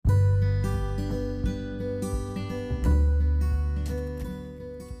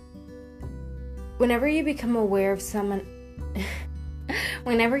whenever you become aware of someone,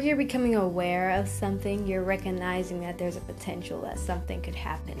 whenever you're becoming aware of something, you're recognizing that there's a potential that something could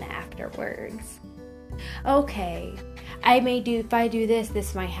happen afterwards. Okay, if I do this,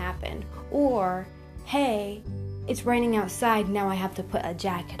 this might happen. Or, hey, it's raining outside, now I have to put a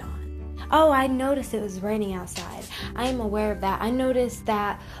jacket on. Oh, I noticed it was raining outside. I am aware of that. I noticed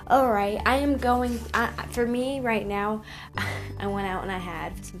that, alright, for me right now, I went out and I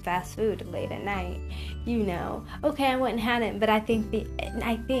had some fast food late at night. Okay, I went and had it, but I think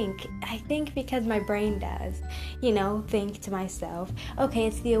because my brain does, think to myself, okay,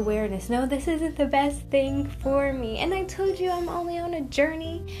 it's the awareness. No, this isn't the best thing for me. And I told you I'm only on a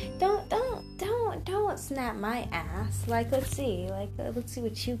journey. Don't snap my ass. Let's see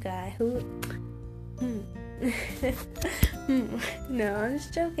what you got. No, I'm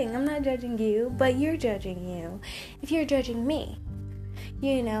just joking. I'm not judging you, but you're judging you. If you're judging me,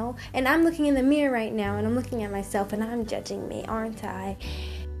 and I'm looking in the mirror right now, and I'm looking at myself, and I'm judging me, aren't I?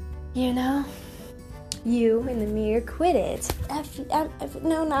 You in the mirror, quit it.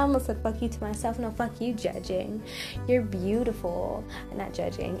 No, I almost said fuck you to myself. No, fuck you judging. You're beautiful. I'm not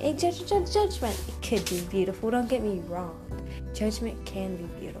judging. Judgment could be beautiful. Don't get me wrong. Judgment can be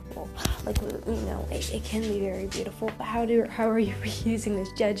beautiful. It can be very beautiful. But how are you using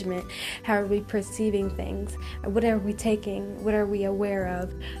this judgment? How are we perceiving things? What are we taking? What are we aware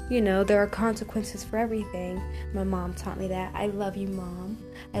of? There are consequences for everything. My mom taught me that. I love you, Mom.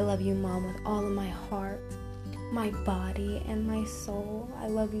 I love you, Mom, with all of my heart, my body, and my soul. I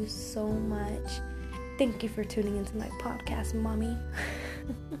love you so much. Thank you for tuning into my podcast, Mommy.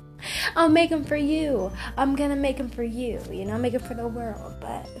 I'll make them for you. I'm gonna make them for you. Make them for the world.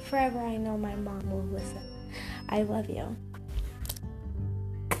 But forever, I know my mom will listen. I love you.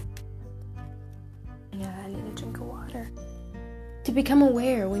 Yeah, I need a drink of water. To become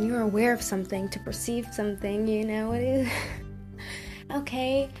aware, when you're aware of something, to perceive something, it is.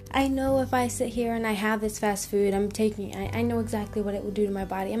 Okay, I know if I sit here and I have this fast food, I know exactly what it will do to my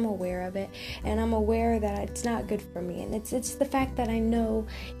body. I'm aware of it, and I'm aware that it's not good for me. And it's the fact that I know,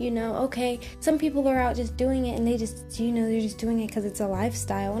 okay, some people are out just doing it, and they just, they're just doing it because it's a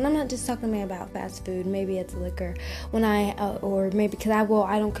lifestyle. And I'm not just talking about fast food. Maybe it's liquor. Or maybe because I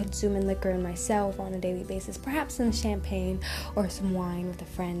don't consume in liquor in myself on a daily basis. Perhaps some champagne or some wine with a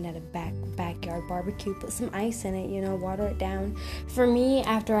friend at a backyard barbecue. Put some ice in it, water it down. For me,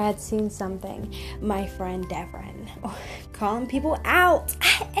 after I had seen something, my friend Devrin, calling people out,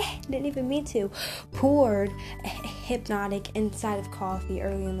 didn't even mean to, poured Hypnotic inside of coffee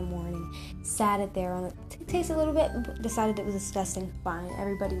early in the morning, sat it there on it, tasted a little bit, decided it was disgusting, fine,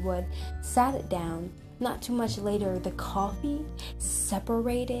 everybody would, sat it down. Not too much later, the coffee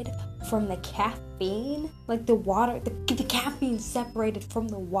separated from the caffeine, like the water, the caffeine separated from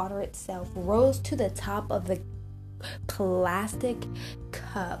the water itself, rose to the top of the plastic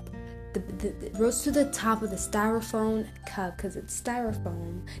cup, rose to the top of the styrofoam cup, because it's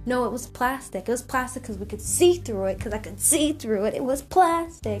styrofoam. No, it was plastic. It was plastic because we could see through it, because I could see through it. It was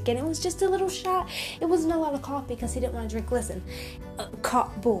plastic, and it was just a little shot. It wasn't a lot of coffee because he didn't want to drink. Listen,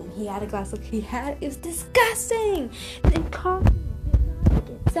 boom, he had a glass. It was disgusting. The coffee did not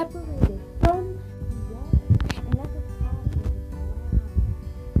get separated from the water, and that's a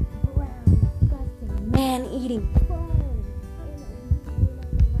coffee brown, disgusting, man-eating.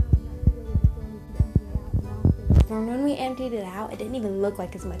 When we emptied it out, it didn't even look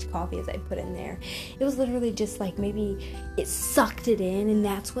like as much coffee as I put in there. It was literally just like maybe it sucked it in, and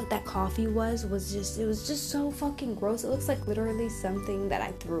that's what that coffee was just so fucking gross. It looks like literally something that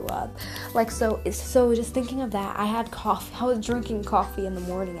I threw up. So just thinking of that, I had coffee. I was drinking coffee in the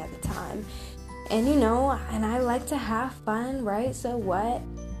morning at the time. And and I like to have fun, right? So what?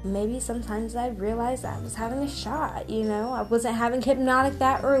 Maybe sometimes I realized I was having a shot, I wasn't having Hypnotic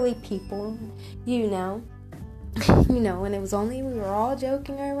that early, people, and it was we were all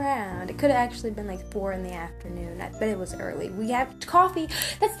joking around. It could have actually been 4 in the afternoon, but it was early. We have coffee.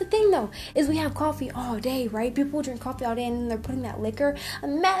 That's the thing, though, is we have coffee all day, right? People drink coffee all day, and then they're putting that liquor.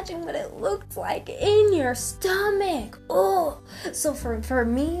 Imagine what it looks like in your stomach. Oh, so for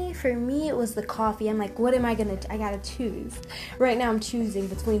me, it was the coffee. I'm like, what am I gonna? I gotta choose. Right now, I'm choosing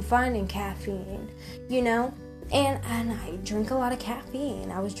between fun and caffeine. And I drink a lot of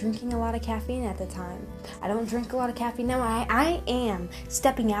caffeine. I was drinking a lot of caffeine at the time. I don't drink a lot of caffeine now. I am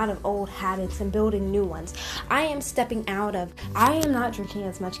stepping out of old habits and building new ones. I am not drinking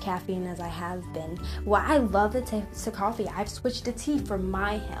as much caffeine as I have been. Well, I love the taste of coffee. I've switched to tea for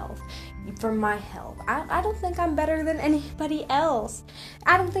my health. I don't think I'm better than anybody else.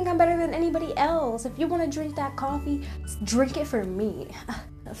 If you want to drink that coffee, drink it for me.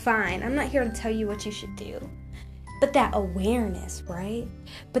 fine. I'm not here to tell you what you should do. But that awareness, right?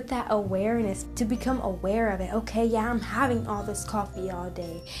 But that awareness, to become aware of it. Okay, yeah, I'm having all this coffee all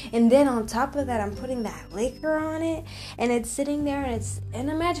day. And then on top of that, I'm putting that liquor on it. And it's sitting there and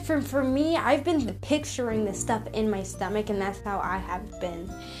imagine for me, I've been picturing this stuff in my stomach. And that's how I have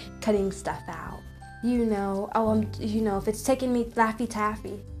been cutting stuff out. If it's taking me Laffy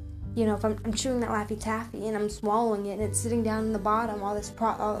Taffy. If I'm chewing that Laffy Taffy and I'm swallowing it and it's sitting down in the bottom, I like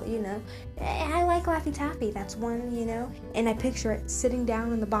Laffy Taffy, that's one, and I picture it sitting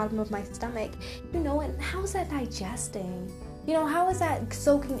down in the bottom of my stomach, and how's that digesting? How is that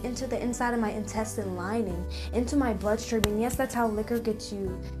soaking into the inside of my intestine lining, into my bloodstream? And yes, that's how liquor gets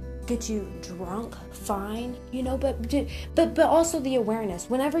you drunk, fine, but also the awareness.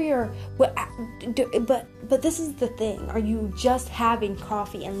 Whenever but this is the thing. Are you just having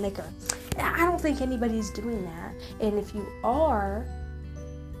coffee and liquor? I don't think anybody's doing that. And if you are,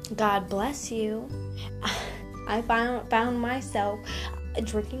 God bless you. I found myself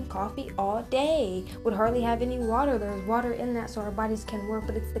drinking coffee all day, would hardly have any water. There's water in that so our bodies can work,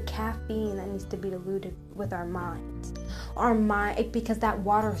 but it's the caffeine that needs to be diluted with our minds. Because that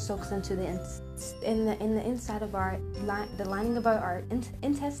water soaks into the inside of the lining of our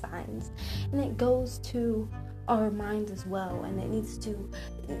intestines, and it goes to our minds as well, and it needs to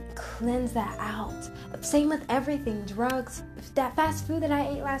cleanse that out. Same with everything, drugs, that fast food that I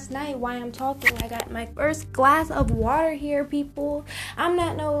ate last night. Why I'm talking, I got my first glass of water here, people. I'm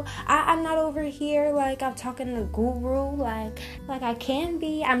not over here like I'm talking to guru, like I can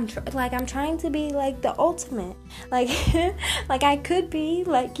be. I'm trying to be like the ultimate, like like I could be,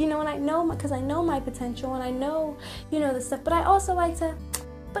 and I know because I know my potential, and I know the stuff. But I also like to.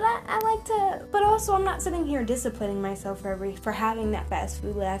 But also I'm not sitting here disciplining myself for having that fast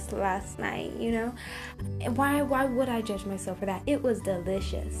food last night, Why would I judge myself for that? It was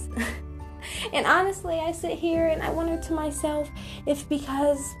delicious. And honestly, I sit here and I wonder to myself if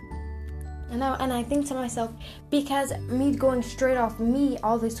and I think to myself, because me going straight off meat,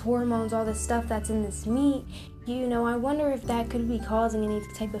 all these hormones, all this stuff that's in this meat, I wonder if that could be causing any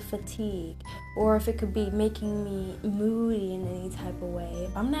type of fatigue, or if it could be making me moody in any type of way.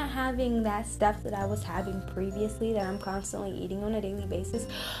 If I'm not having that stuff that I was having previously, that I'm constantly eating on a daily basis,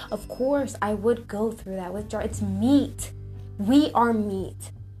 of course I would go through that withdrawal. It's meat. We are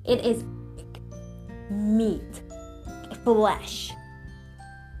meat. It is meat. Flesh.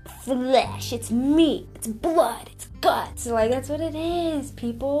 It's meat. It's blood. It's guts. That's what it is,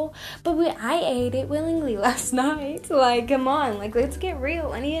 people. But I ate it willingly last night. Come on. Let's get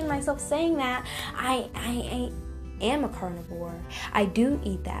real. And even myself saying that, I am a carnivore. I do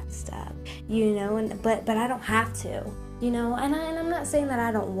eat that stuff, but I don't have to. And I'm not saying that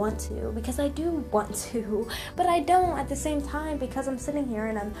I don't want to, because I do want to, but I don't at the same time, because I'm sitting here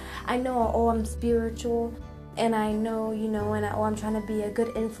and I know, I'm spiritual, and I know, and I'm trying to be a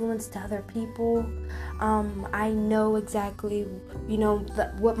good influence to other people. I know exactly,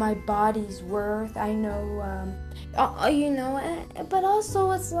 what my body's worth. I know, but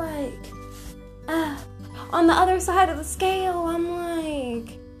also it's on the other side of the scale, I'm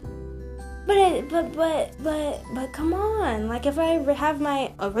like, but come on, if I have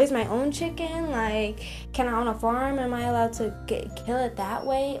raise my own chicken, can I on a farm, am I allowed to kill it that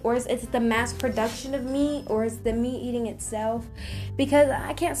way? Or is it the mass production of meat, or is the meat eating itself? Because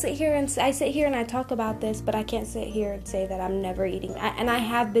I can't sit here and I talk about this, but I can't sit here and say that I'm never eating. And I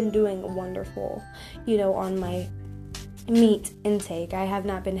have been doing wonderful, on my meat intake. I have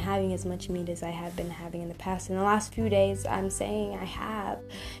not been having as much meat as I have been having in the past. In the last few days, I'm saying I have.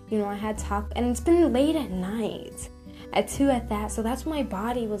 I had taco, and it's been late at night. At 2 at that, so that's what my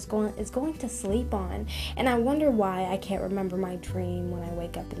body is going to sleep on. And I wonder why I can't remember my dream when I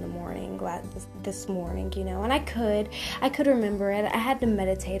wake up in the morning, this morning, and I could remember it. I had to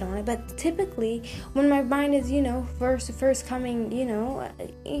meditate on it, but typically when my mind is, first coming,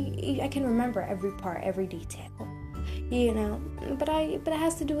 I can remember every part, every detail. But it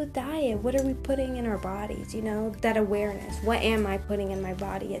has to do with diet. What are we putting in our bodies? That awareness. What am I putting in my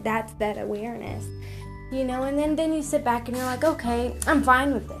body? That's that awareness. And then you sit back and you're like, okay, I'm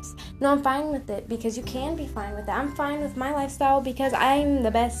fine with this. No, I'm fine with it, because you can be fine with it. I'm fine with my lifestyle because I'm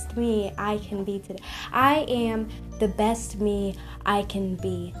the best me I can be today. I am the best me I can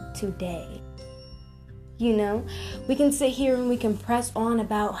be today. We can sit here and we can press on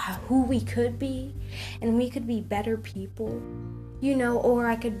about who we could be, and we could be better people, or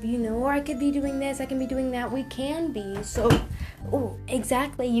I could be doing this, I can be doing that. We can be. So,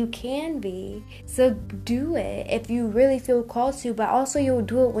 exactly, you can be. So do it if you really feel called to, but also you'll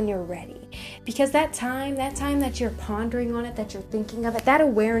do it when you're ready. Because that time that you're pondering on it, that you're thinking of it, that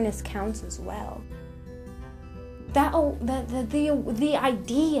awareness counts as well. The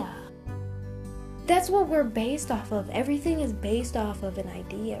idea. That's what we're based off of. Everything is based off of an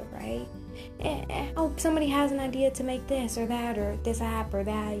idea, right? Oh, somebody has an idea to make this or that or this app or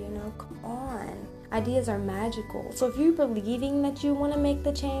that, come on. Ideas are magical. So if you're believing that you want to make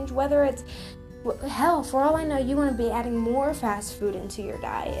the change, whether it's, hell, for all I know, you want to be adding more fast food into your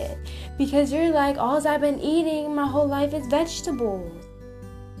diet because you're like, all I've been eating my whole life is vegetables.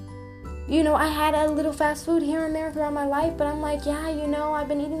 I had a little fast food here and there throughout my life, but I'm like, yeah, I've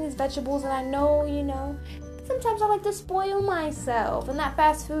been eating these vegetables and I know, sometimes I like to spoil myself. And that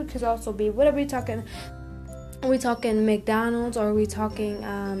fast food could also be, what are we talking? Are we talking McDonald's? Or are we talking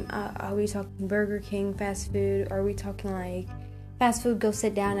Burger King fast food? Or are we talking like fast food, go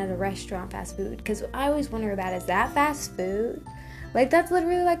sit down at a restaurant fast food? Because I always wonder about, is that fast food? Like, that's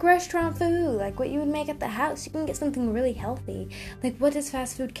literally like restaurant food, like what you would make at the house. You can get something really healthy. Like, what does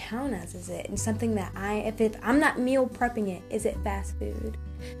fast food count as? Is it something that if I'm not meal prepping it, is it fast food?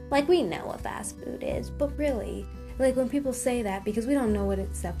 Like, we know what fast food is, but really, like, when people say that, because we don't know what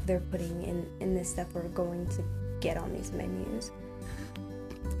stuff they're putting in this stuff we're going to get on these menus.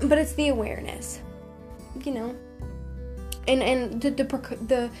 But it's the awareness, And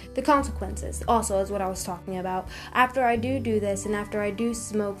the consequences also is what I was talking about. After I do this, and after I do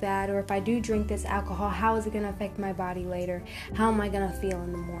smoke that, or if I do drink this alcohol, how is it going to affect my body later? How am I going to feel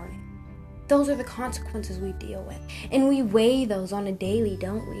in the morning? Those are the consequences we deal with. And we weigh those on a daily,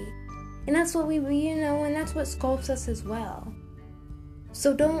 don't we? And that's what and that's what sculpts us as well.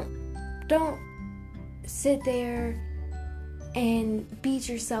 So don't sit there and beat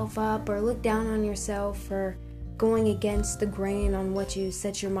yourself up or look down on yourself for going against the grain on what you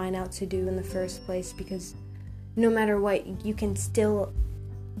set your mind out to do in the first place, because no matter what, you can still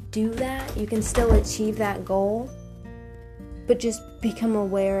do that. You can still achieve that goal, but just become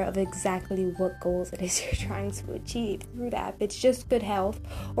aware of exactly what goals it is you're trying to achieve through that. If it's just good health,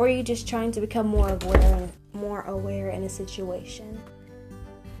 or you're just trying to become more aware in a situation.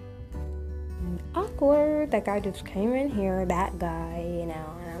 Awkward. That guy just came in here, that guy, and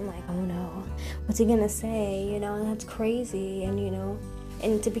I'm like, oh no, what's he gonna say, and that's crazy, and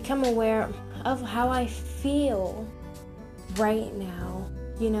to become aware of how I feel right now,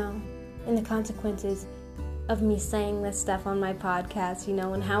 and the consequences of me saying this stuff on my podcast,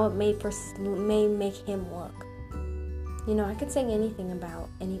 and how it may make him look. I could say anything about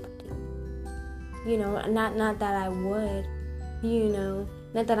anybody, not that I would,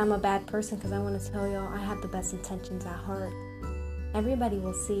 not that I'm a bad person, because I want to tell y'all I have the best intentions at heart. Everybody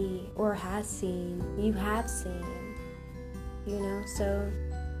will see, or has seen, you have seen, so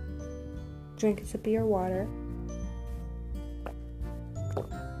drink a sip of your water.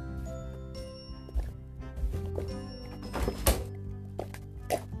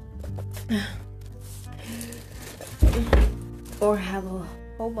 Or have a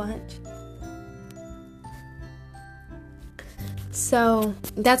whole bunch. So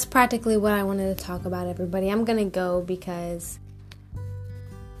that's practically what I wanted to talk about, everybody. I'm gonna go because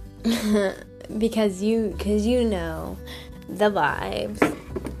you know the vibes.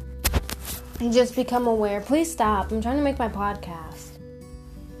 You just become aware. Please stop. I'm trying to make my podcast.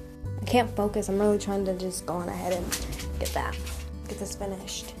 I can't focus. I'm really trying to just go on ahead and get this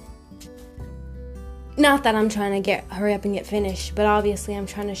finished. Not that I'm trying to hurry up and get finished, but obviously I'm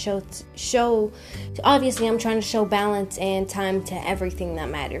trying to show balance and time to everything that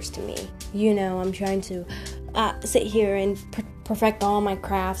matters to me. I'm trying to sit here and perfect all my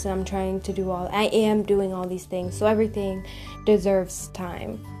crafts, and I am doing all these things, so everything deserves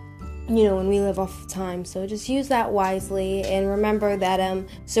time, when we live off of time. So just use that wisely, and remember that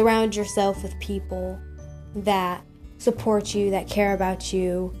surround yourself with people that support you, that care about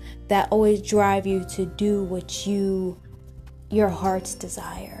you, that always drive you to do what your heart's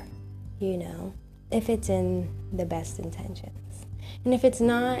desire, if it's in the best intentions. And if it's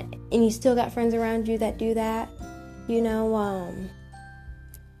not, and you still got friends around you that do that,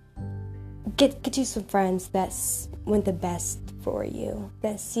 get you some friends that want the best for you,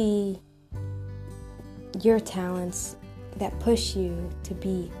 that see your talents, that push you to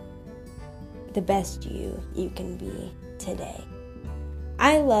be the best you can be today.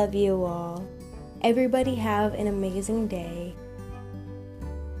 I love you all. Everybody have an amazing day.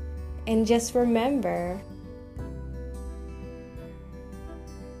 And just remember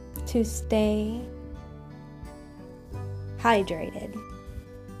to stay hydrated.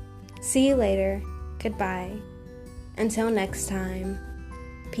 See you later. Goodbye. Until next time,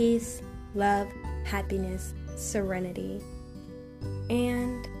 peace, love, happiness, serenity,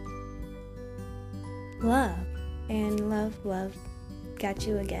 and love. And love got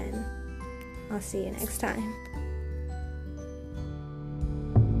you again. I'll see you next time.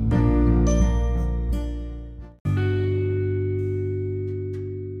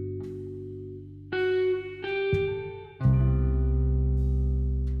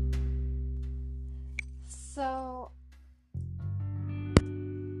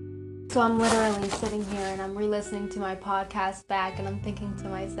 So I'm literally sitting here and I'm re-listening to my podcast back, and I'm thinking to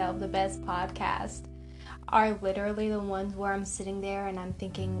myself, the best podcasts are literally the ones where I'm sitting there and I'm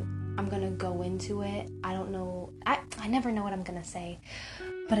thinking I'm gonna go into it. I don't know, I never know what I'm gonna say,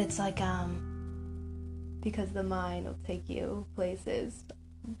 but it's like because the mind will take you places.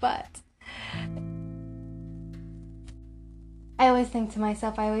 But I always think to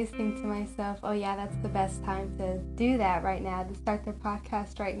myself, oh yeah, that's the best time to do that right now, to start the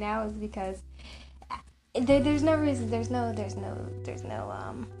podcast right now, is because there's no reason, there's no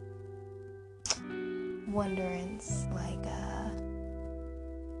wonderance, like,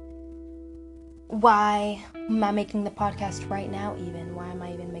 why am I making the podcast right now even? Why am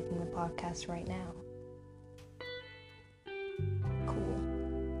I even making the podcast right now?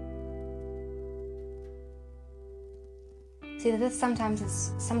 See, this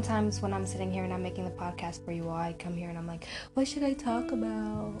sometimes when I'm sitting here and I'm making the podcast for you all, I come here and I'm like, what should I talk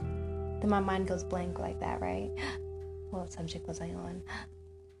about? Then my mind goes blank like that, right? What subject was I on?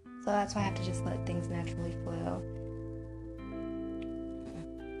 So that's why I have to just let things naturally flow.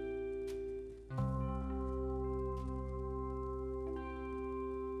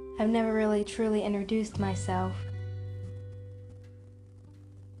 I've never really truly introduced myself.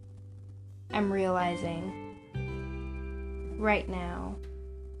 I'm realizing right now.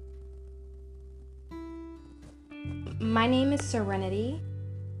 My name is Serenity.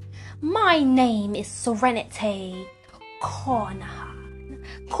 My name is Serenity Carnahan.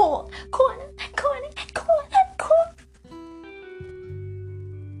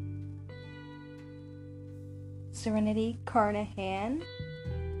 Serenity Carnahan.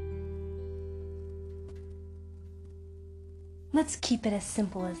 Let's keep it as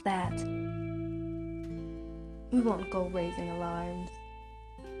simple as that. We won't go raising alarms.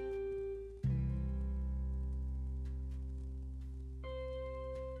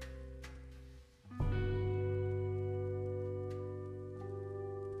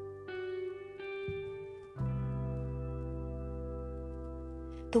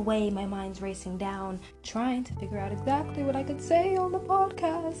 The way my mind's racing down, trying to figure out exactly what I could say on the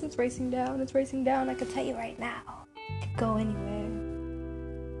podcast. It's racing down. I could tell you right now. It could go anywhere.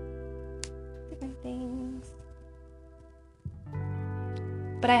 Different things.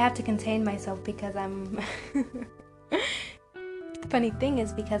 But I have to contain myself because I'm... The funny thing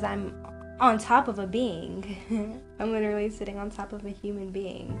is, because I'm on top of a being. I'm literally sitting on top of a human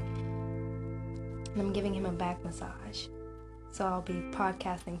being. And I'm giving him a back massage. So I'll be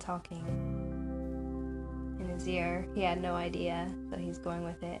podcasting, talking in his ear. He had no idea, so he's going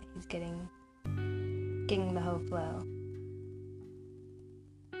with it. He's getting the whole flow.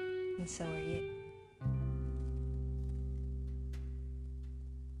 And so are you.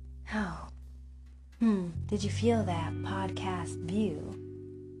 Oh. Did you feel that podcast view?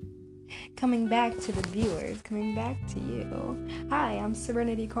 Coming back to the viewers, coming back to you. Hi, I'm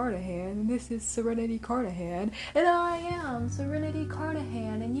Serenity Carnahan, and this is Serenity Carnahan, and I am Serenity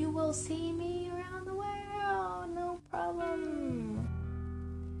Carnahan, and you will see me around the world, no problem.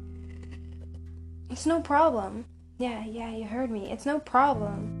 It's no problem. Yeah, you heard me. It's no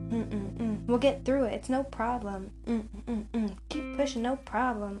problem. We'll get through it. It's no problem. Keep pushing, no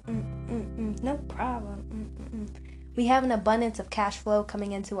problem. No problem. We have an abundance of cash flow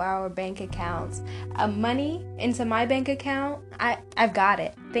coming into our bank accounts. Money into my bank account. I've got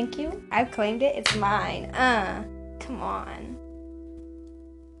it. Thank you. I've claimed it. It's mine. Come on.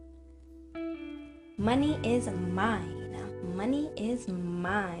 Money is mine. Money is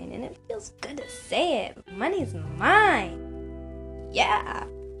mine. And it feels good to say it. Money's mine. Yeah.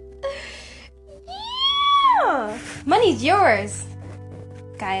 Yeah. Money's yours.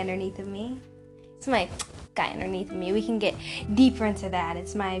 Guy underneath of me. It's my guy underneath of me. We can get deeper into that.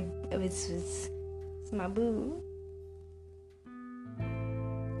 It's my boo.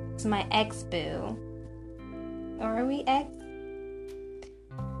 It's my ex-boo. Or are we ex?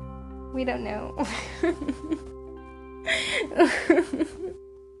 We don't know.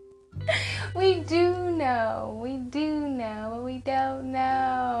 We do know, but we don't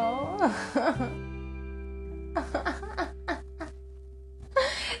know.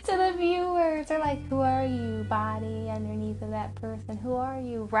 To the viewers, they're like, who are you, body underneath of that person? Who are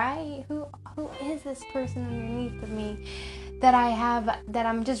you, right? Who is this person underneath of me? that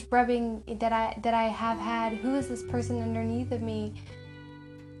I'm just rubbing, that I have had, who is this person underneath of me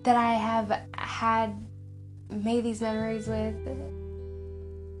that I have had made these memories with.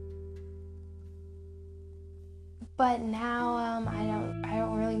 But now I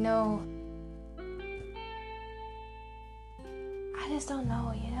don't really know. I just don't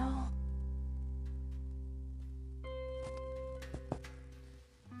know, you know?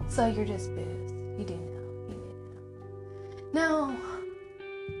 So you're just booze. You do know. You do know. No.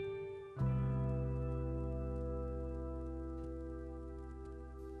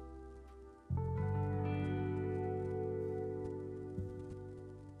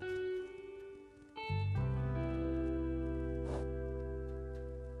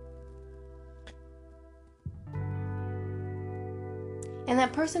 And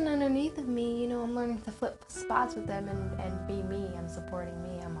that person underneath of me, you know, I'm learning to flip spots with them and be me. I'm supporting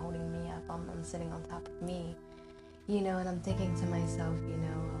me. I'm holding me up. I'm sitting on top of me, you know, and I'm thinking to myself, you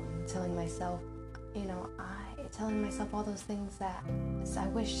know, telling myself, you know, telling myself all those things that I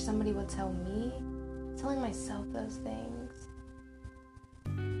wish somebody would tell me, telling myself those things.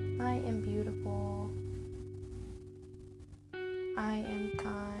 I am beautiful. I am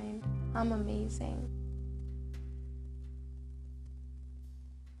kind. I'm amazing.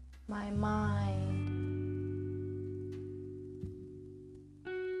 My mind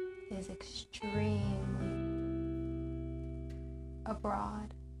is extremely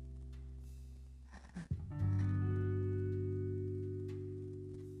abroad.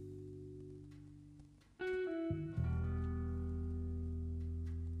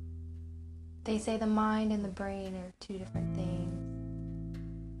 They say the mind and the brain are two different things.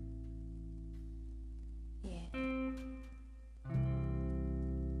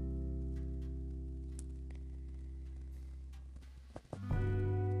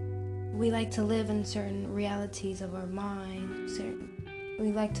 We like to live in certain realities of our mind.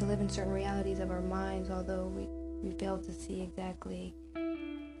 We like to live in certain realities of our minds, although we fail to see exactly.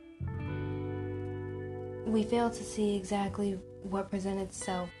 We fail to see exactly what presents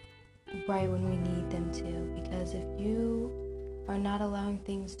itself right when we need them to. Because if you are not allowing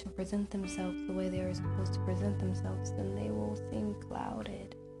things to present themselves the way they are supposed to present themselves, then they will seem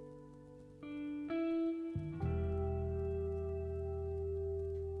clouded.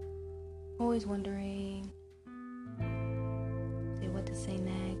 Always wondering, what to say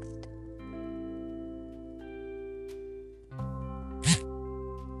next.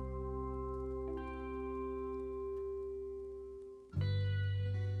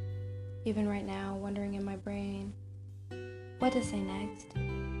 Even right now, wondering in my brain, what to say next.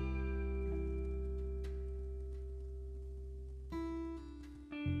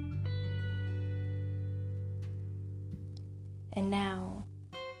 And now,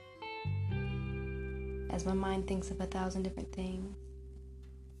 as my mind thinks of 1,000 different things,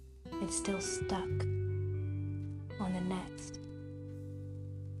 it's still stuck on the next.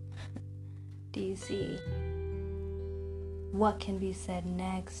 Do you see what can be said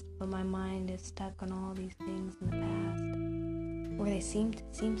next? But my mind is stuck on all these things in the past, where they seems to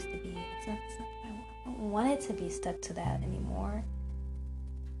be. I don't want it to be stuck to that anymore.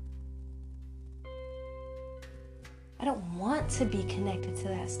 I don't want to be connected to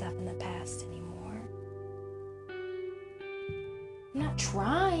that stuff in the past anymore. I'm not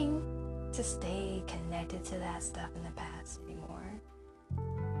trying to stay connected to that stuff in the past anymore.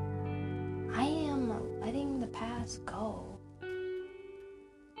 I am letting the past go.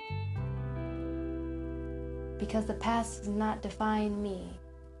 Because the past does not define me.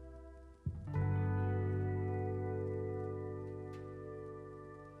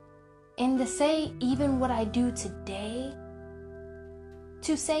 And to say even what I do today,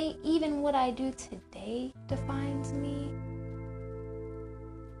 defines me.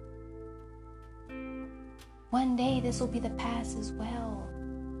 One day this will be the past as well.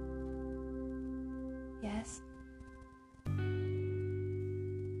 Yes?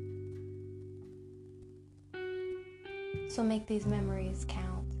 So make these memories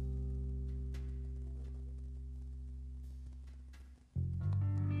count.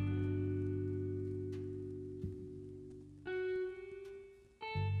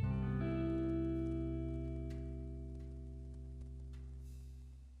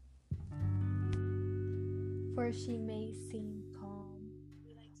 For she may seem calm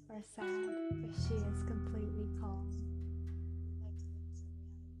or sad, but she is completely calm.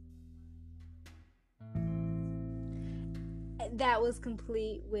 That was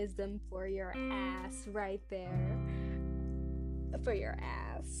complete wisdom for your ass right there. For your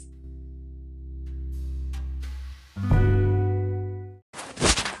ass.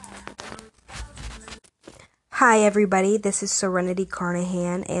 Hi, everybody. This is Serenity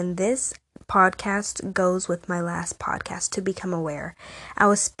Carnahan, and this podcast goes with my last podcast, To Become Aware. I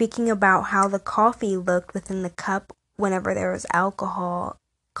was speaking about how the coffee looked within the cup whenever there was alcohol.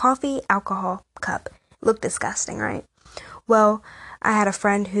 Coffee, alcohol, cup. Looked disgusting, right? Well, I had a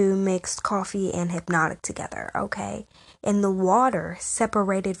friend who mixed coffee and Hypnotic together, okay? And the water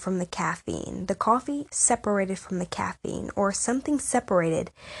separated from the caffeine. The coffee separated from the caffeine, or something separated.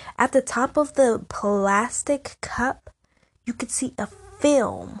 At the top of the plastic cup, you could see a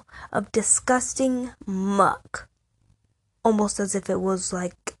film of disgusting muck. Almost as if it was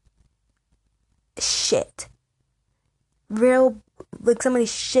like shit. Like somebody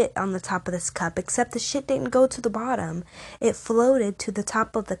shit on the top of this cup, except the shit didn't go to the bottom. It floated to the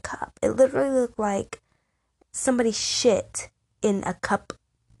top of the cup. It literally looked like somebody shit in a cup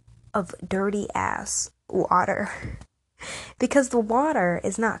of dirty ass water. Because the water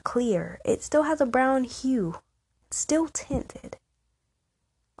is not clear. It still has a brown hue. It's still tinted.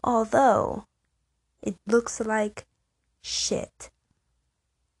 Although it looks like shit.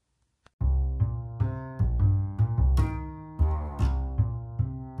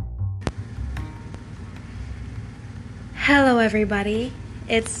 Hello, everybody.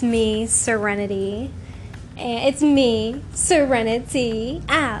 It's me, Serenity. And it's me, Serenity.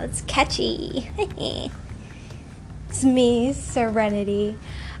 It's catchy. It's me, Serenity.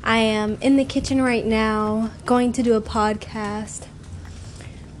 I am in the kitchen right now, going to do a podcast.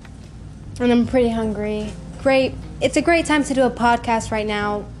 And I'm pretty hungry. Great. It's a great time to do a podcast right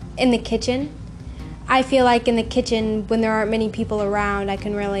now in the kitchen. I feel like in the kitchen, when there aren't many people around, I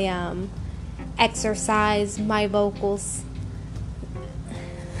can really exercise my vocals.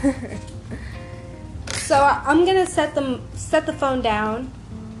 So I'm gonna set the phone down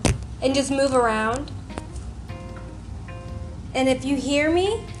and just move around. And if you hear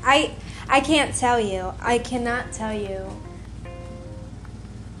me, I can't tell you. I cannot tell you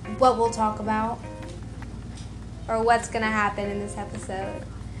what we'll talk about or what's gonna happen in this episode.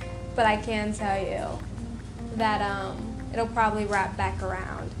 But I can tell you that it'll probably wrap back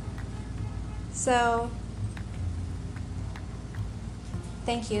around. So,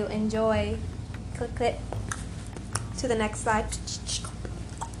 thank you. Enjoy. Click it to the next slide.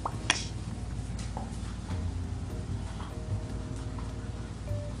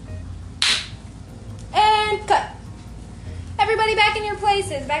 And cut. Everybody back in your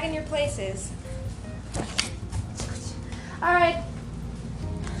places. Back in your places. All right.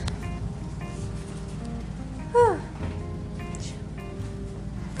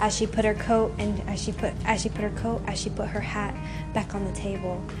 As she put her coat and as she put her hat back on the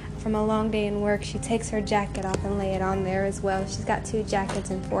table. From a long day in work, she takes her jacket off and lay it on there as well. She's got 2 jackets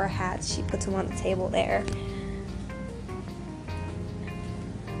and 4 hats. She puts them on the table there.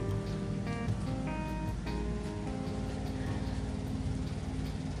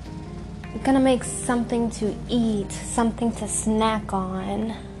 I'm gonna make something to eat, something to snack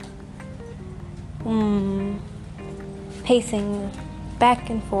on. Pacing back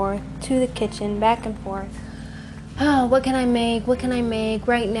and forth to the kitchen, back and forth. Oh, what can I make? What can I make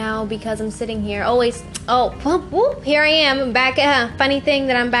right now? Because I'm sitting here always. Here I am. I'm back. Funny thing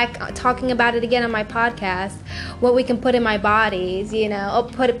that I'm back talking about it again on my podcast. What we can put in my bodies, you know.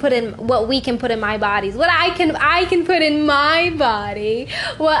 Put in what we can put in my bodies. What I can put in my body.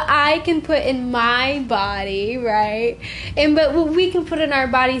 What I can put in my body, right? But what we can put in our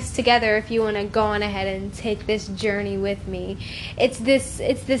bodies together. If you want to go on ahead and take this journey with me, it's this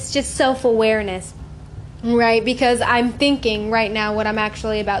just self-awareness. Right, because I'm thinking right now what I'm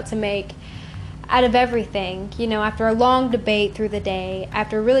actually about to make out of everything, you know, after a long debate through the day,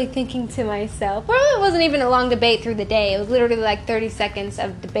 after really thinking to myself, well, it wasn't even a long debate through the day, it was literally like 30 seconds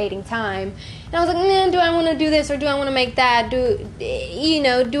of debating time, and I was like, do I want to do this or do I want to make that,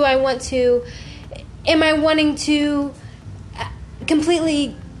 am I wanting to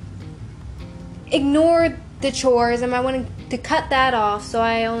completely ignore the chores, am I wanting to cut that off so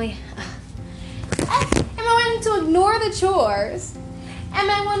I only... Am I wanting to ignore the chores? Am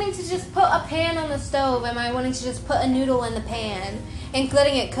I wanting to just put a pan on the stove? Am I wanting to just put a noodle in the pan and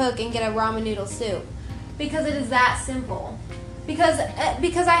letting it cook and get a ramen noodle soup? Because it is that simple. Because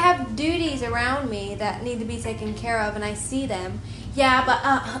I have duties around me that need to be taken care of and I see them. Yeah, but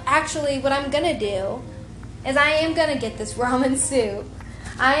actually what I'm going to do is I am going to get this ramen soup.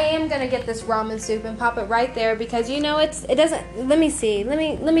 I am going to get this ramen soup and pop it right there because, you know, it doesn't, let me see, let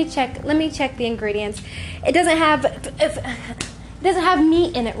me check the ingredients. It doesn't have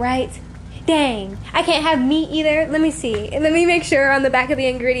meat in it, right? Dang, I can't have meat either. Let me see. Let me make sure on the back of the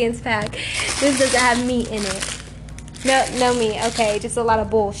ingredients pack, this doesn't have meat in it. No meat. Okay, just a lot of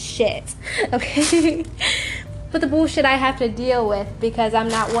bullshit. Okay. But the bullshit I have to deal with because I'm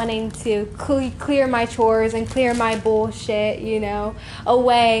not wanting to clear my chores and clear my bullshit,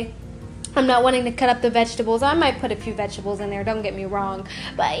 away. I'm not wanting to cut up the vegetables. I might put a few vegetables in there, don't get me wrong.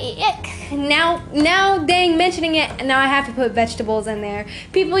 But now dang, mentioning it, now I have to put vegetables in there.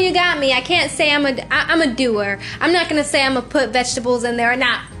 People, you got me. I can't say I'm a doer. I'm not going to say I'm going to put vegetables in there or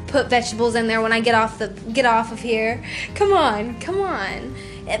not put vegetables in there when I get off of here. Come on.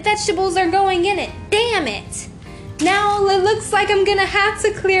 Vegetables are going in it. Damn it. Now it looks like I'm going to have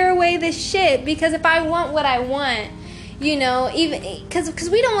to clear away this shit because if I want what I want, even because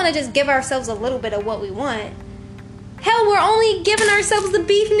we don't want to just give ourselves a little bit of what we want. Hell, we're only giving ourselves the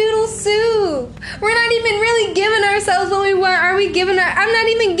beef noodle soup. We're not even really giving ourselves what we want. I'm not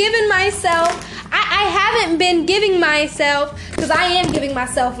even giving myself. I haven't been giving myself, because I am giving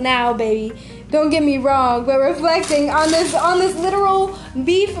myself now, baby. Don't get me wrong, but reflecting on this literal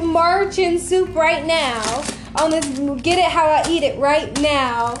beef marchin soup right now, on this get it how I eat it right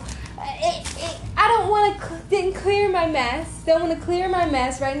now. I don't want to clear my mess. Don't want to clear my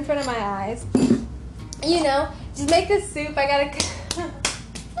mess right in front of my eyes. Just make this soup. I gotta.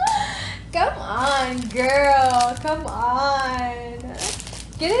 Come on, girl. Come on.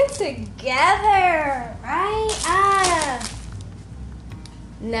 Get it together, right?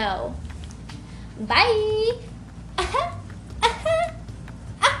 No. Bye.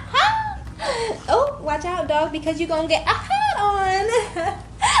 Oh, watch out, dog, because you're gonna get on.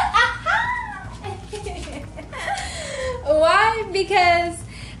 Why? Because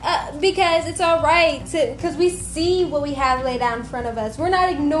it's all right, because we see what we have laid out in front of us. We're not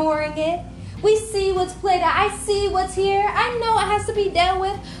ignoring it. We see what's played out. I see what's here. I know it has to be dealt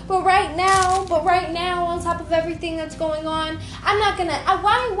with, but right now, on top of everything that's going on, I'm not gonna.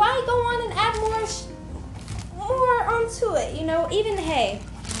 Why go on and add more onto it? Even hey,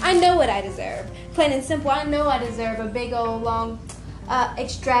 I know what I deserve. Plain and simple, I know I deserve a big old long,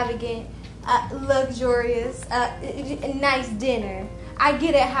 extravagant, luxurious, nice dinner. I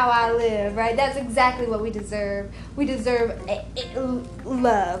get it how I live, right? That's exactly what we deserve. We deserve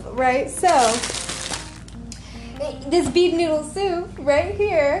love, right? So, this beef noodle soup right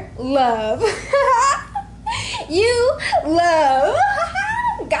here, love. You love.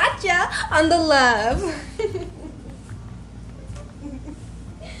 Gotcha on the love.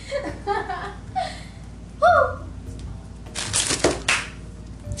 Woo.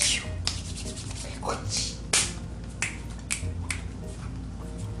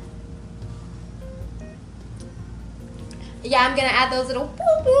 Yeah, I'm going to add those little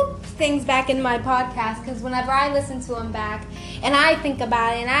boop, boop things back in my podcast, because whenever I listen to them back and I think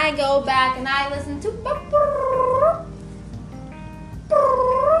about it and I go back and I listen to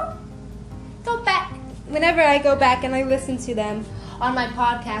whenever I go back and I listen to them on my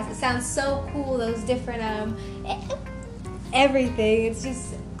podcast, it sounds so cool, those different everything. It's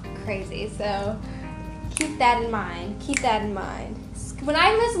just crazy. So keep that in mind. When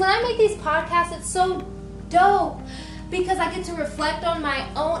I make these podcasts, it's so dope because I get to reflect on my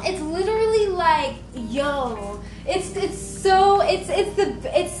own. It's literally like, it's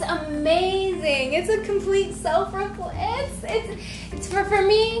amazing. It's a complete it's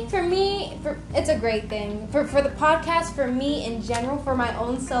for me, it's a great thing. For the podcast, for me in general, for my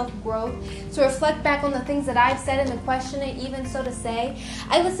own self-growth, to reflect back on the things that I've said and to question it, even so to say.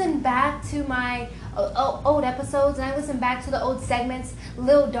 I listen back to my old episodes and I listen back to the old segments,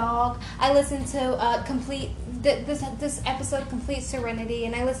 Lil Dog. I listen to this episode, Complete Serenity,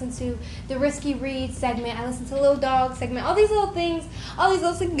 and I listen to the Risky Read segment. I listen to Lil Dog segment. All these little things,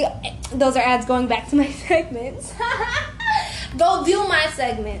 those are ads going back to my segments. Go view my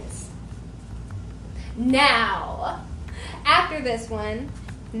segments now. After this one,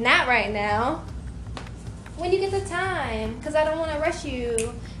 not right now. When you get the time, because I don't want to rush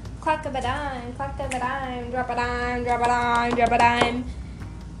you. Clock of a dime, drop a dime, drop a dime, drop a dime.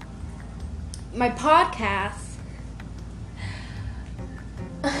 My podcast.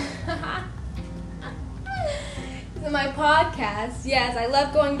 My podcast, yes, I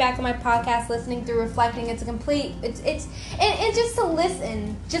love going back on my podcast, listening through, reflecting. It's just to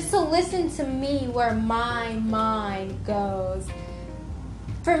listen to me where my mind goes.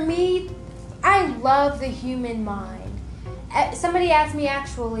 For me, I love the human mind. Somebody asked me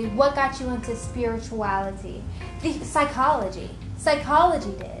actually, what got you into spirituality? Psychology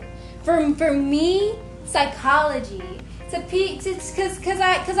did. For me, psychology.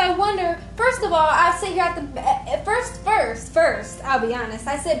 Because I wonder. First of all, I sit here at the first. I'll be honest.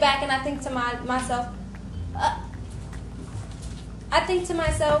 I sit back and I think to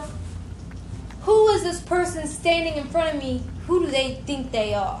myself. Who is this person standing in front of me? Who do they think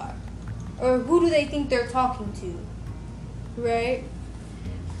they are? Or who do they think they're talking to? Right?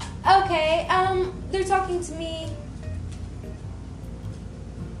 Okay, they're talking to me.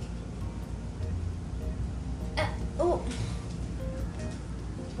 Oh.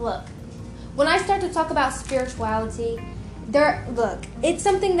 Look, when I start to talk about spirituality, it's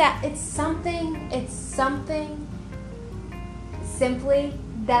something simply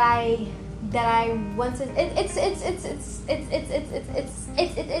that I want to. It's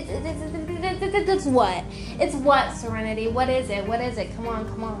what? It's what, Serenity? What is it? What is it? Come on.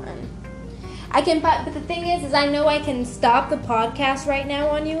 But the thing is I know I can stop the podcast right now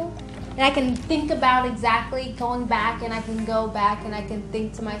on you, and I can think about exactly going back, and I can go back, and I can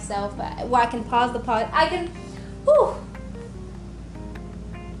think to myself. Well, I can pause the pod. I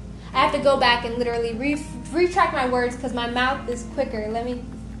have to go back and literally retract my words because my mouth is quicker.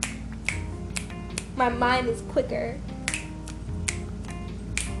 My mind is quicker.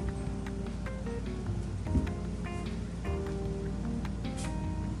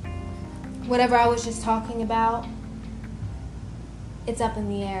 Whatever I was just talking about, it's up in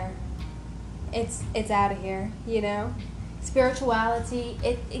the air. It's out of here, you know? Spirituality,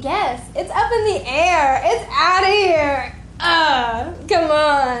 yes, it's up in the air. It's out of here. Come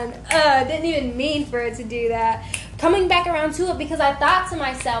on. Didn't even mean for it to do that. Coming back around to it because I thought to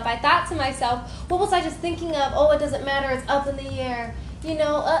myself, what was I just thinking of? Oh, it doesn't matter. It's up in the air. You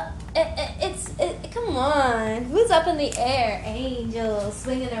know, come on. Who's up in the air? Angels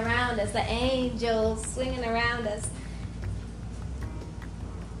swinging around us. The angels swinging around us.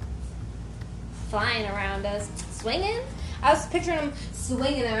 Flying around us. Swinging? I was picturing them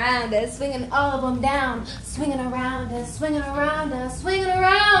swinging around us, swinging all of them down, swinging around us, swinging around us, swinging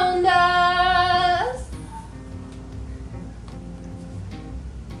around us.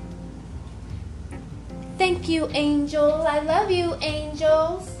 Thank you, angels. I love you,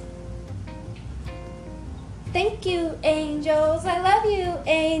 angels. Thank you, angels. I love you,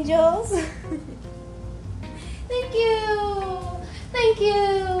 angels. Thank you. Thank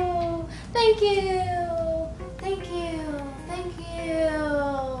you. Thank you. Thank you. Thank you.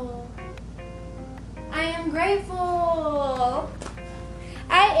 I am grateful.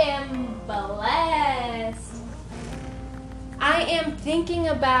 I am blessed. I am thinking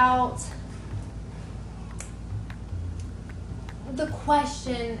about the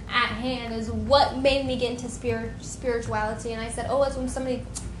question at hand is what made me get into spirituality, and I said, oh, it's when somebody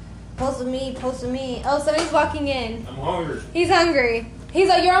posts with me. Oh, somebody's walking in. I'm hungry. He's hungry. He's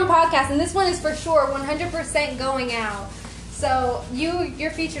like, you're on podcast, and this one is for sure 100% going out. So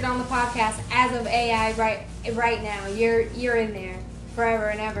you're featured on the podcast as of AI right now. You're in there forever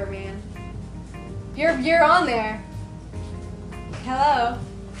and ever, man. You're on there. Hello.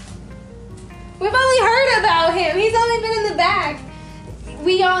 We've only heard about him. He's only been in the back.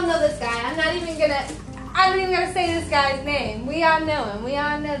 We all know this guy. I'm not even gonna say this guy's name. We all know him. We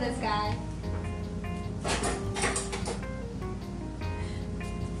all know this guy.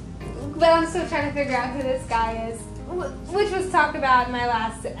 But I'm still trying to figure out who this guy is, which was talked about in my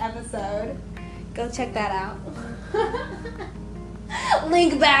last episode. Go check that out.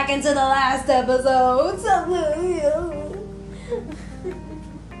 Link back into the last episode.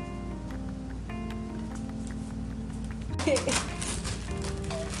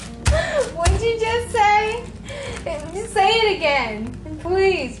 What'd you just say? Say it again,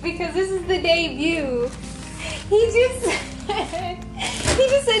 please, because this is the debut. He just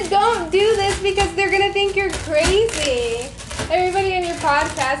said, don't do this because they're gonna think you're crazy. Everybody on your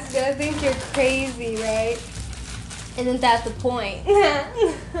podcast is gonna think you're crazy, right? Isn't that the point?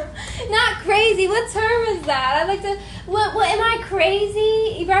 Not crazy. What term is that? I like to. What am I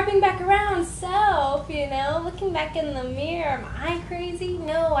crazy? Wrapping back around self, you know, looking back in the mirror. Am I crazy?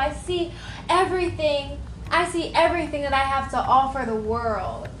 No, I see everything. I see everything that I have to offer the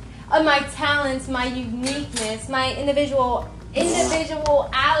world. My talents, my uniqueness, my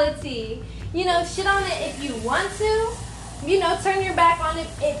individuality. You know, shit on it if you want to. You know, turn your back on it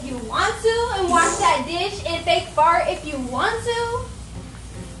if you want to, and wash that dish and fake fart if you want to.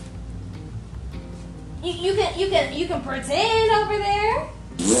 You can pretend over there.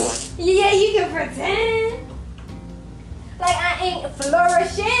 Yeah, you can pretend like I ain't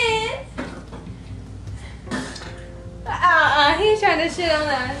flourishing. He's trying to shit on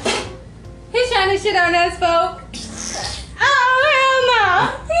us. He's trying to shit on us, folks. Oh, hell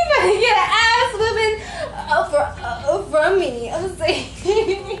no. He better get an ass whipping from me. I'm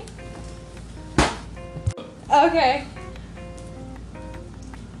saying. Okay.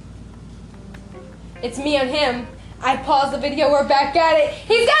 It's me and him. I paused the video. We're back at it.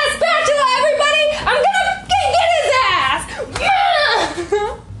 He's got a spatula, everybody. I'm gonna get his ass.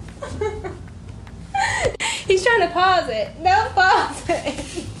 trying to pause it. Don't pause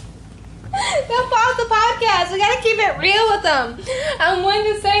it. Don't pause the podcast. We gotta keep it real with them. I'm one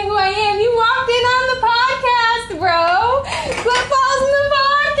to say who I am. You walked in on the podcast, bro. Quit pausing the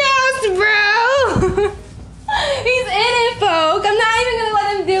podcast, bro. He's in it, folk. I'm not even gonna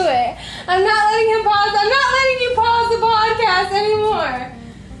let him do it. I'm not letting him pause. I'm not letting you pause the podcast anymore.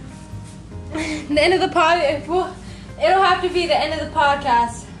 The end of the podcast. It'll have to be the end of the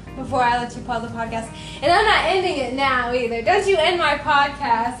podcast before I let you pause the podcast. And I'm not ending it now either. Don't you end my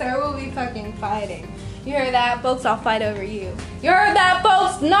podcast or we'll be fucking fighting. You heard that, folks? I'll fight over you. You heard that,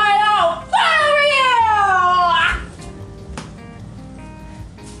 folks? Tonight I'll fight over you!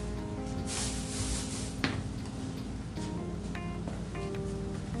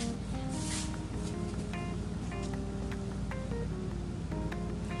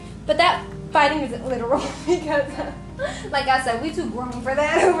 But that fighting isn't literal because, like I said, we too grown for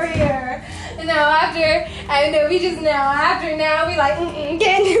that over here. After now, we like,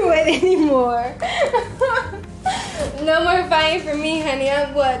 can't do it anymore. No more fighting for me, honey.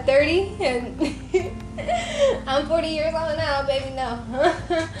 I'm, 30? And I'm 40 years old now, baby, no.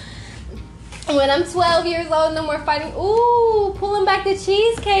 When I'm 12 years old, no more fighting. Ooh, pulling back the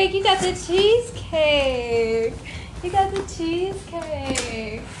cheesecake. You got the cheesecake. You got the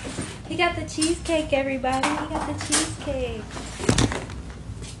cheesecake. He got the cheesecake, everybody. He got the cheesecake.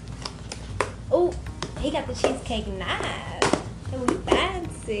 Oh, he got the cheesecake nice. Oh,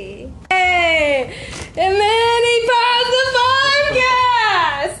 fancy. Hey, and then he paused the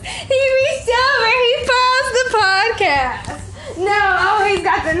podcast. He reached over. He paused the podcast. No, oh, he's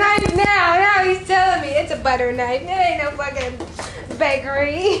got the knife now. Now he's telling me it's a butter knife. It ain't no fucking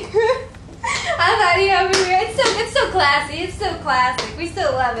bakery. I thought he over here. It's so classy. It's so classic. We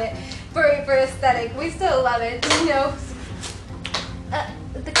still love it. For aesthetic, we still love it. You know,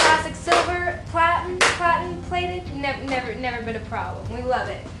 the classic silver, platinum plated, never been a problem. We love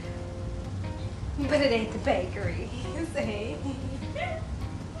it, but it ain't the bakery. See?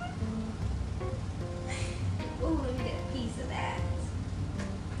 Ooh, let me get a piece of that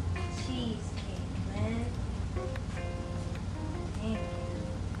cheesecake, man. Damn.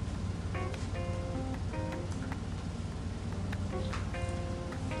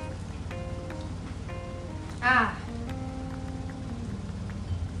 Ah.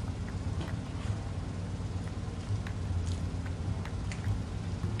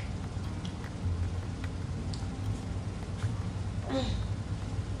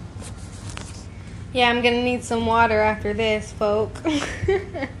 Yeah, I'm gonna need some water after this, folk.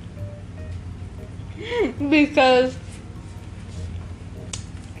 Because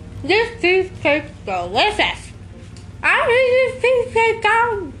this cheesecake's delicious. I need this cheesecake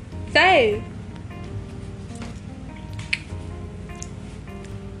all day.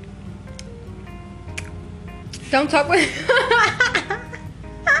 Don't talk with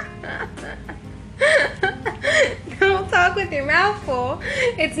Don't talk with your mouth full.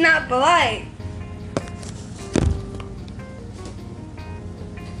 It's not polite.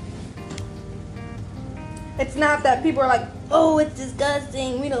 It's not that people are like, oh, it's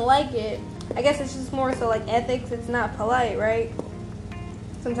disgusting, we don't like it. I guess it's just more so like ethics. It's not polite, right?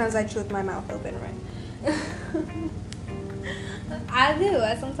 Sometimes I chew with my mouth open, right? I do.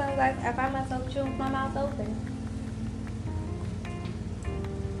 Sometimes I find myself chewing with my mouth open.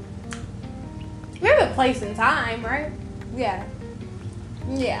 We have a place and time, right? Yeah.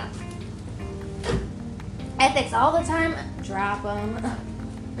 Yeah. Ethics all the time. Drop them.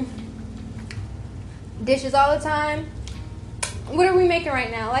 Dishes all the time. What are we making right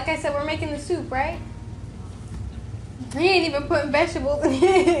now? Like I said, we're making the soup, right? He ain't even putting vegetables in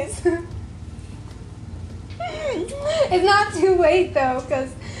his. It's not too late though,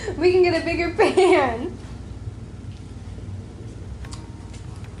 because we can get a bigger pan.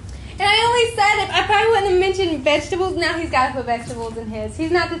 And I only said if I probably wouldn't have mentioned vegetables. Now he's got to put vegetables in his.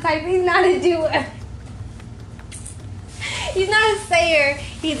 He's not the type. He's not a doer. He's not a sayer.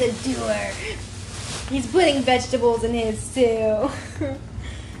 He's a doer. He's putting vegetables in his too.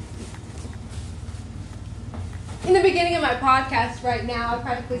 In the beginning of my podcast right now, I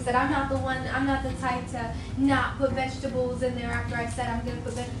practically said I'm not the type to not put vegetables in there after I said I'm going to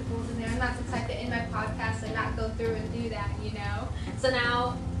put vegetables in there. I'm not the type to end my podcast and not go through and do that, you know? So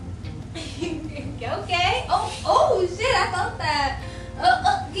now, okay. Oh, shit, I felt that.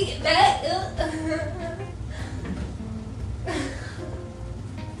 Get back.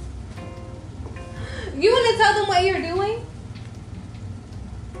 You want to tell them what you're doing?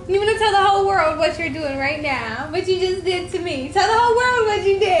 You want to tell the whole world what you're doing right now? What you just did to me. Tell the whole world what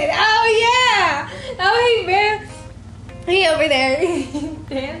you did. Oh, yeah. Oh, he over there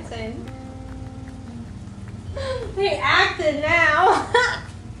dancing. He acted now.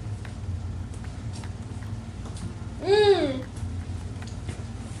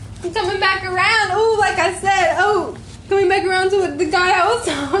 Coming back around. Oh, like I said. Oh, coming back around to the guy I was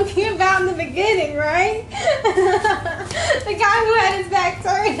talking about in the beginning, right? The guy who had his back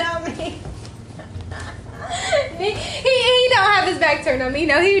turned on me. He don't have his back turned on me.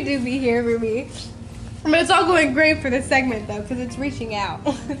 No, he do be here for me. But it's all going great for this segment, though, because it's reaching out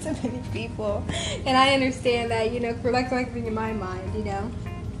to many people. And I understand that, collecting in my mind,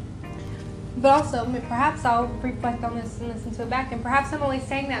 But also, perhaps I'll reflect on this and listen to it back. And perhaps I'm only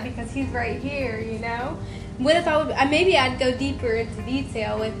saying that because he's right here, What if maybe I'd go deeper into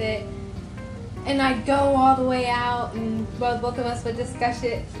detail with it. And I'd go all the way out and both of us would discuss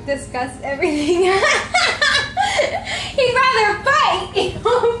everything. He'd rather fight.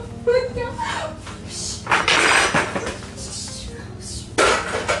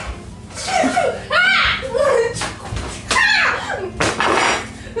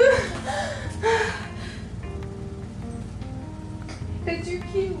 Cause you're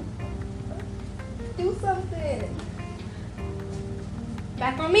cute. Do something.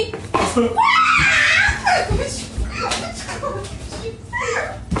 Back on me.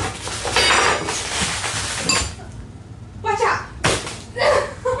 Watch out.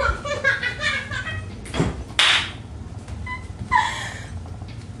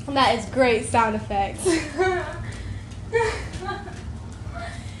 That is great sound effects.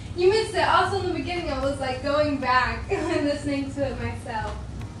 You missed it. Also in the beginning I was like going back and listening to it myself.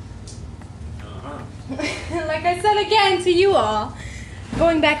 Like I said again to you all,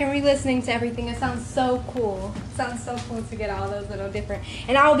 going back and re-listening to everything, it sounds so cool. It sounds so cool to get all those little different.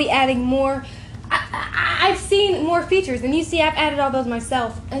 And I will be adding more. I've seen more features, and you see I've added all those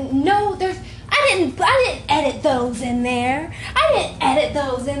myself. And no, I didn't edit those in there. I didn't edit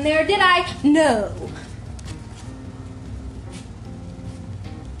those in there, did I? No.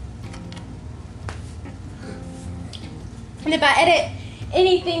 And if I edit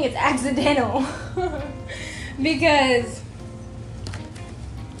anything, it's accidental. because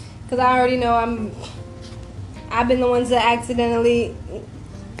I already know I've been the ones that accidentally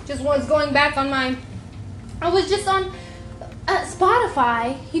just once going back on I was just on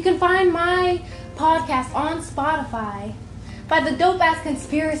Spotify. You can find my podcast on Spotify by the Dope Ass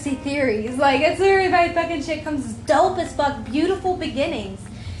Conspiracy Theories. Like, it's literally my fucking shit comes dope as fuck, beautiful beginnings.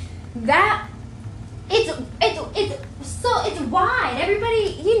 That it's wide.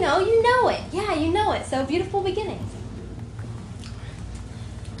 Everybody, you know it. Yeah, you know it. So beautiful beginnings.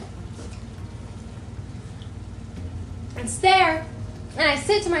 It's there, and I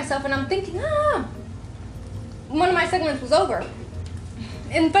sit to myself and I'm thinking, one of my segments was over.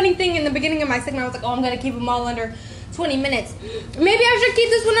 And funny thing, in the beginning of my segment, I was like, I'm gonna keep them all under 20 minutes. Maybe I should keep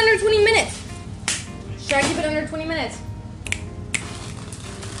this one under 20 minutes. Should I keep it under 20 minutes?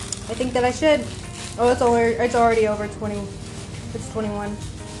 I think that I should. Oh, it's already over 20. It's 21.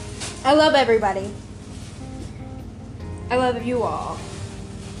 I love everybody. I love you all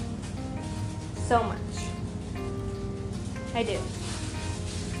so much. I do.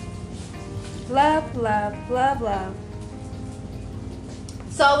 Love, love, love, love.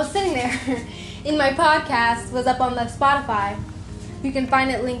 So I was sitting there, and my podcast was up on the Spotify. You can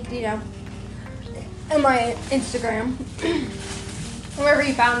find it linked, on my Instagram. Wherever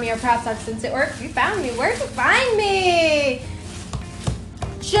you found me, or perhaps I've sent it. Or if you found me, where'd you find me?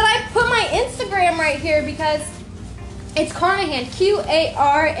 Should I put my Instagram right here? Because it's Carnahan,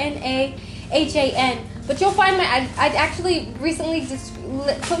 Qarnahan. But you'll find I actually recently just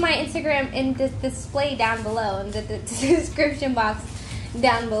put my Instagram in the display down below, in the description box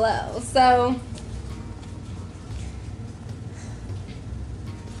down below. So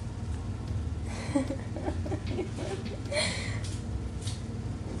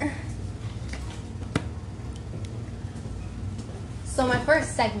so my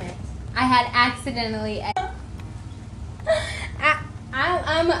first segment, I had accidentally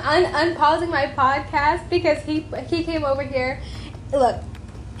I'm unpausing my podcast because he came over here. Look,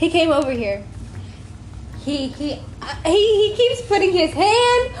 he came over here. He keeps putting his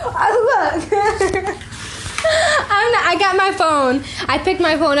hand. Look, I got my phone. I picked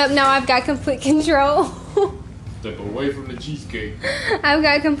my phone up. Now I've got complete control. Step away from the cheesecake. I've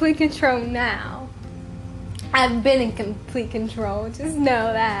got complete control now. I've been in complete control. Just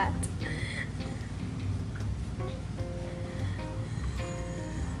know that.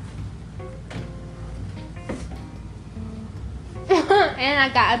 And I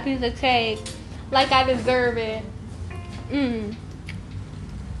got a piece of cake, like I deserve it.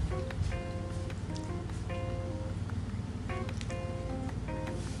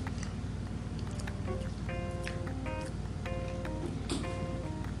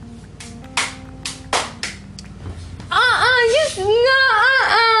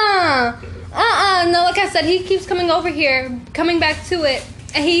 I said, he keeps coming over here, coming back to it.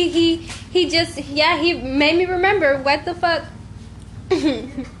 And he made me remember. What the fuck?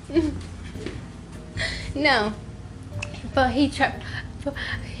 No. But he tried.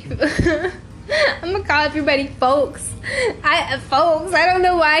 I'm gonna call everybody folks. Folks, I don't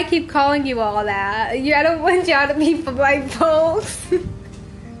know why I keep calling you all that. I don't want y'all to be like folks.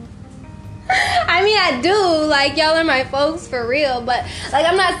 I mean, I do, like, y'all are my folks for real, but, like,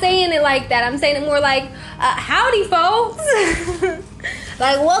 I'm not saying it like that. I'm saying it more like, howdy, folks.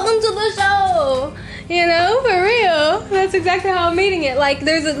 Like, welcome to the show. You know, for real. That's exactly how I'm meeting it. Like,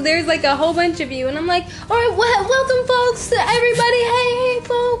 there's like a whole bunch of you, and I'm like, all right, welcome, folks, to everybody. Hey,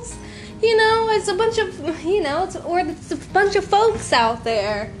 folks. You know, it's a bunch of, you know, it's a bunch of folks out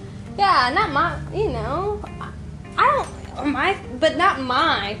there. Yeah, not my, you know, but not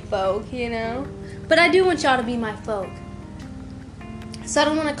my folk, you know. But I do want y'all to be my folk. So I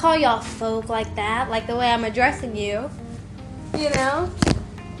don't want to call y'all folk like that, like the way I'm addressing you, you know.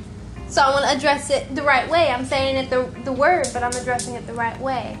 So I want to address it the right way. I'm saying it the word, but I'm addressing it the right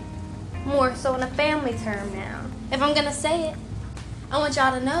way. More so in a family term now. If I'm going to say it, I want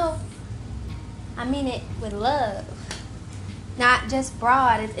y'all to know I mean it with love. Not just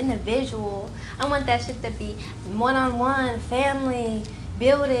broad, it's individual. I want that shit to be one-on-one, family,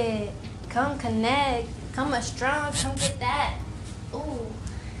 build it, come connect, come a strong, come get that. Ooh.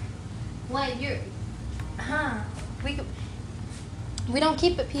 What, we don't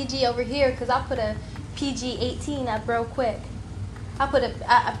keep it PG over here because I'll put a PG-18 up real quick. I'll put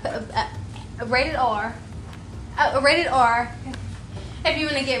a rated R. A rated R. If you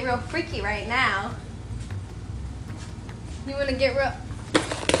want to get real freaky right now. You want to get real...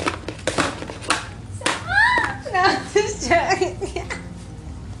 No, just joking.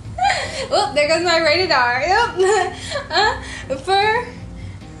 Oh, there goes my rated R. Yep. For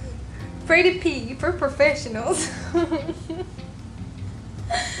rated P for professionals.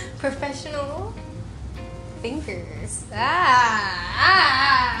 Professional fingers.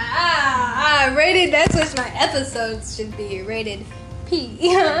 Rated. That's what my episodes should be. Rated P.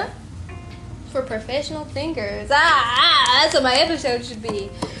 For professional fingers. That's what my episode should be.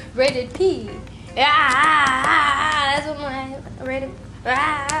 Rated P. That's what my rated.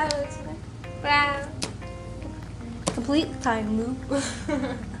 Complete time loop.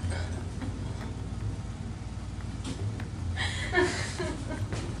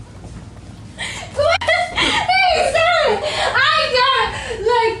 Hey, son!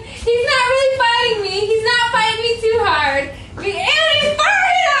 He's not really fighting me. He's not fighting me too hard. He's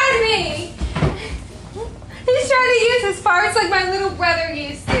farting on me! He's trying to use his farts like my little brother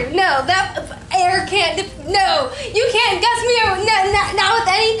used to. No, that air can't... No, you can't gust me over... No, not with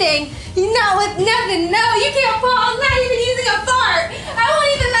anything. Not with nothing. No, you can't fall. I'm not even using a fart. I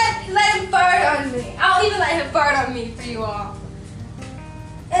won't even let him fart on me. I'll even let him fart on me for you all.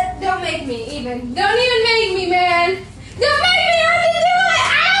 Don't make me even. Don't even make me, man. Don't make me have to do it.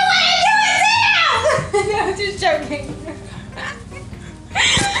 I don't want to do it to you. No, just joking.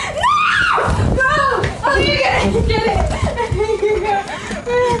 No! Go! Oh, you get it. You get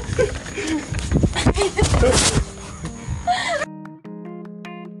it.